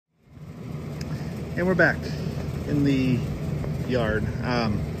And we're back in the yard.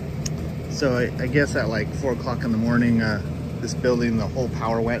 So I guess at like 4 o'clock in the morning, this building, the whole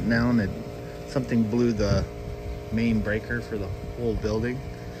power went down. Something blew the main breaker for the whole building.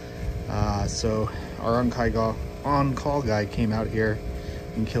 So our on-call guy came out here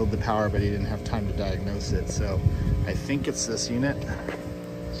and killed the power, but he didn't have time to diagnose it. So I think it's this unit.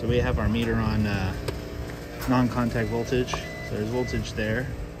 So we have our meter on non-contact voltage. So there's voltage there.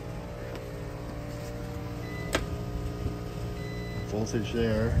 Voltage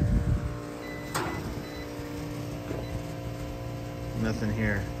there. Nothing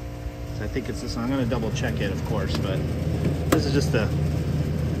here. So I think it's this one. I'm going to double check it, of course, but this is just a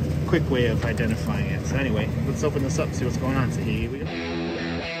quick way of identifying it. So anyway, let's open this up and see what's going on. So here we go.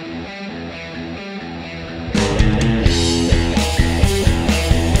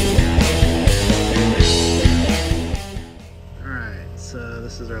 Alright, so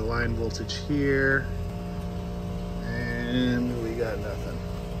this is our line voltage here. And we got nothing.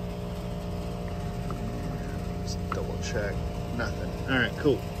 Just double check. Nothing. Alright,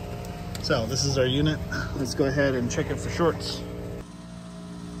 cool. So this is our unit. Let's go ahead and check it for shorts.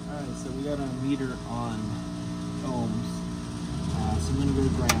 Alright, so we got our meter on ohms. So I'm going to go to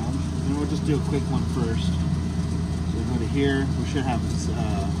ground. And we'll just do a quick one first. So we go to here. We should have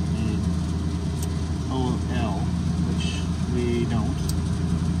an OL, which we don't.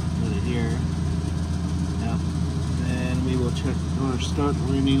 Go to here. Yep. Then we will check our start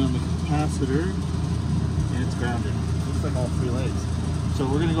reading on the capacitor. And it's grounded. Looks like all 3 legs. So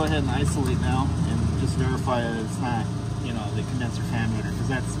we're going to go ahead and isolate now and just verify that it's not, you know, the condenser fan motor, because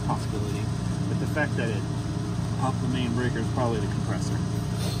that's a possibility. But the fact that it popped the main breaker is probably the compressor.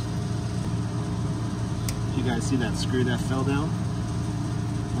 You guys see that screw that fell down?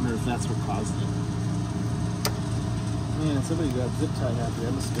 I wonder if that's what caused it. Man, somebody got zip tied out there.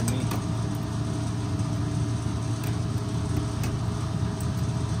 That must have been me.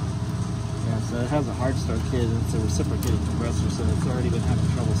 So it has a hard start kit and it's a reciprocating compressor, so it's already been having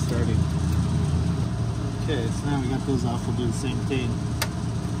trouble starting. Okay, so now we got those off, we'll do the same thing.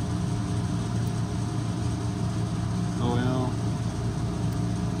 OL.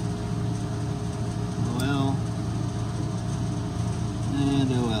 OL. And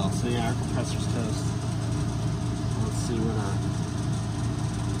OL. So yeah, our compressor's toast. Let's see what our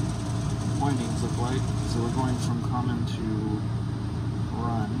windings look like. So we're going from common to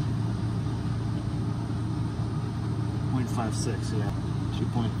run. 0.56, yeah.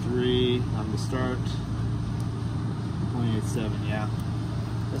 2.3 on the start. 0.87, yeah.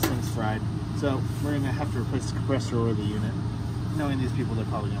 This thing's fried. So we're gonna have to replace the compressor or the unit. Knowing these people, they're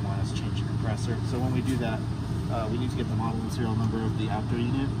probably gonna want us to change the compressor. So when we do that, we need to get the model and serial number of the outdoor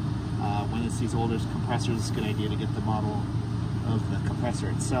unit. When it's these older compressors, it's a good idea to get the model of the compressor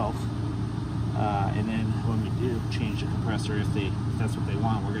itself. And then when we do change the compressor, if that's what they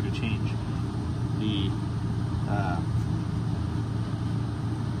want, we're gonna change the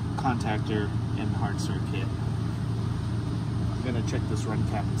contactor and the hard start kit. I'm gonna check this run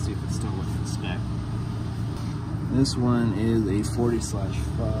cap and see if it's still within spec. This one is a 40/5.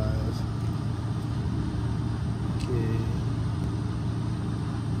 Okay.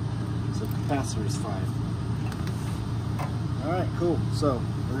 So capacitor is 5. Alright, cool. So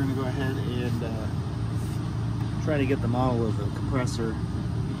we're gonna go ahead and try to get the model of the compressor,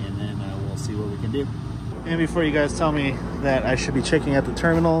 and then we'll see what we can do. And before you guys tell me that I should be checking at the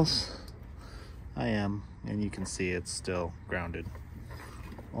terminals, I am, and you can see it's still grounded.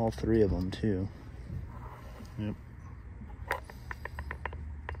 All 3 of them too. Yep.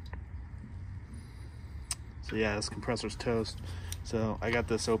 So yeah, this compressor's toast. So I got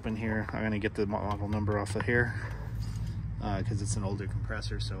this open here. I'm gonna get the model number off of here because it's an older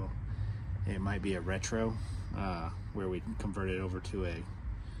compressor, so it might be a retro where we can convert it over to a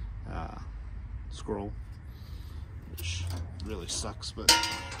scroll, which really sucks, but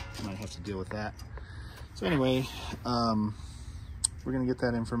I might have to deal with that. So anyway, we're gonna get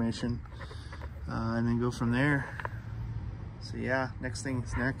that information and then go from there. So yeah, next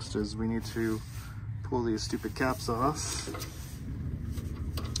is we need to pull these stupid caps off,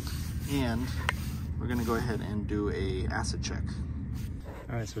 and we're gonna go ahead and do a acid check.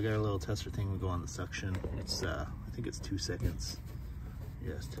 All right, so we got a little tester thing. We go on the suction. It's I think it's 2 seconds.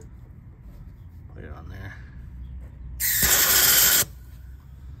 Just put it on there.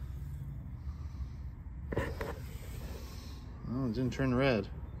 Oh, it didn't turn red.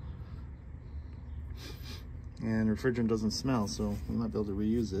 And refrigerant doesn't smell, so we might be able to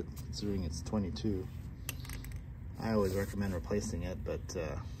reuse it, considering it's 22. I always recommend replacing it, but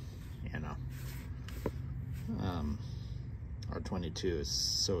you know. R22 is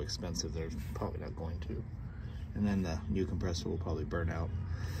so expensive, they're probably not going to. And then the new compressor will probably burn out.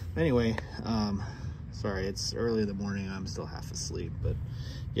 Anyway, sorry, it's early in the morning, I'm still half asleep, but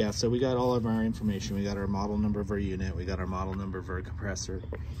yeah, so we got all of our information. We got our model number of our unit, we got our model number of our compressor,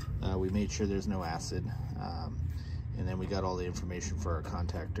 we made sure there's no acid, and then we got all the information for our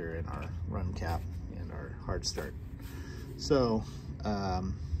contactor and our run cap and our hard start. So,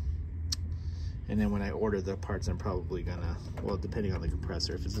 and then when I order the parts, I'm probably gonna, well, depending on the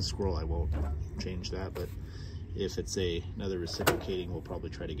compressor, if it's a squirrel, I won't change that, but if it's another reciprocating, we'll probably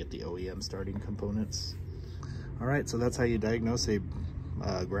try to get the OEM starting components. All right, so that's how you diagnose a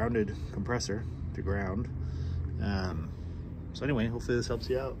grounded compressor to ground. So anyway, hopefully this helps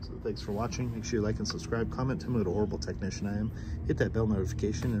you out. So thanks for watching. Make sure you like and subscribe, comment, tell me what a horrible technician I am. Hit that bell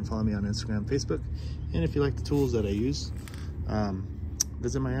notification and follow me on Instagram, Facebook. And if you like the tools that I use,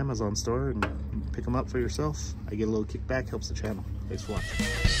 visit my Amazon store and pick them up for yourself. I get a little kickback, helps the channel. Thanks for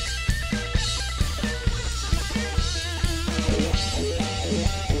watching.